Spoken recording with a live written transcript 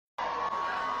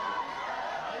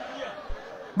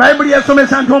Bayibuli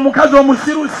yasomesa nti omukazi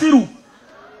omusirusiru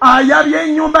ayabye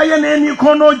ennyumba ye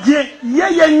n'emikono gye ye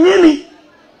yennyini.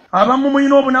 Abamu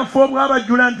mulina obunafu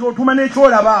obwabajjula nti otuma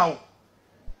n'ekyolabaawo.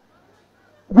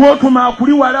 Gw'otuma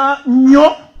akuli wala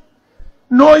nnyo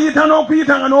n'oyita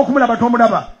n'okuyitanga n'okumulaba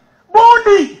tomulaba.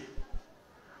 Bundi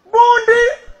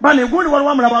bane gundi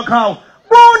waliwo amulabakaawo.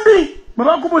 Bundi bwe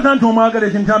bakubuuza nti omwagala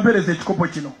ekintu kyampeereza ekikopo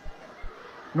kino.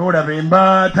 N'olaba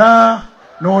embaata,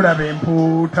 n'olaba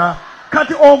empuuta.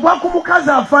 Kati ogwa ku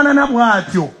mukazi afaanana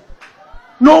bw'atyo.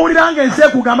 N'owulira ng'ensi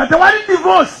ekugamba tewali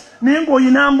divorce naye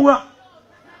ng'oyina mbwa.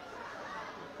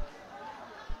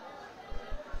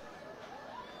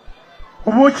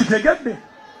 Oba okitegedde?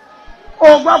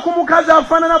 Ogwa ku mukazi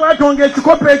afaanana bw'atyo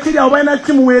ng'ekikopo ekiri awo balina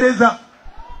kimuweereza.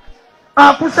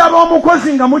 Akusaba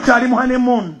omukozi nga mukyali mu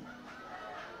honeymoon.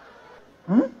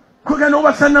 Kugenda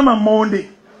obasa Namamonde.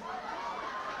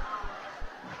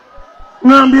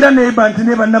 Ngambira neiba nti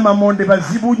ne bannamamonde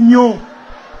bazibu nnyo.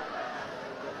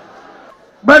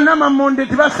 Bannamamonde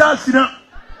tibasaasira.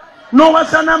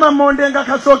 N'owasa Namamonde nga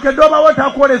kasookedde obawo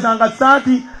takwolezanga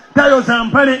ssaati, tayoza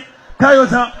mpale,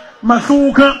 tayoza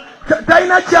masuuka,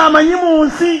 talina kyamanyi mu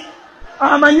nsi.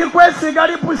 Amanyi kwesiga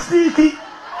lipusiiki.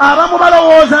 Abamu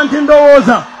balowooza nti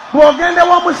ndowooza bw'ogende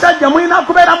w'omusajja mulina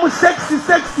kubeera mu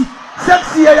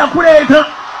sexy ye yakuleeta.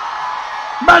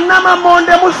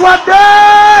 Bannamamonde muswadde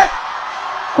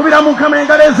kubira Mukama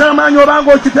engalo ez'amaanyi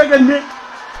obanga okitegedde.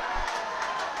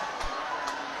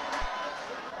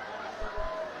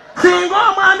 Singa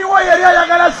omwami wo yali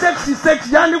ayagala sexy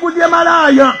yandigudye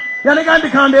malaaya yandiga nti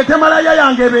kandeete malaaya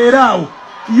yange ebeeraawo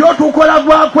yo tukola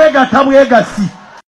gwa kwegatta bwegasi.